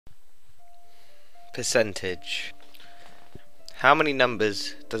Percentage. How many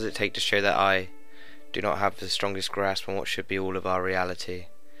numbers does it take to show that I do not have the strongest grasp on what should be all of our reality?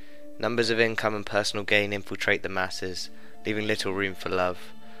 Numbers of income and personal gain infiltrate the masses, leaving little room for love.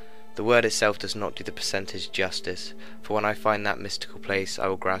 The word itself does not do the percentage justice, for when I find that mystical place I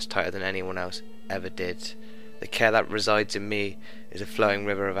will grasp tighter than anyone else ever did. The care that resides in me is a flowing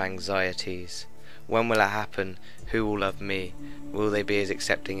river of anxieties. When will it happen? Who will love me? Will they be as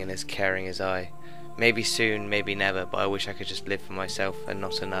accepting and as caring as I? Maybe soon, maybe never, but I wish I could just live for myself and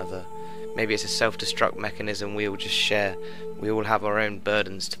not another. Maybe it's a self-destruct mechanism we all just share. We all have our own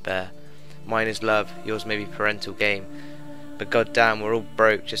burdens to bear. Mine is love, yours may be parental game, but goddamn, we're all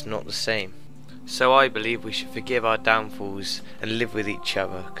broke, just not the same. So I believe we should forgive our downfalls and live with each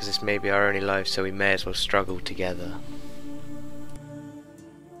other, 'cause this may be our only life, so we may as well struggle together.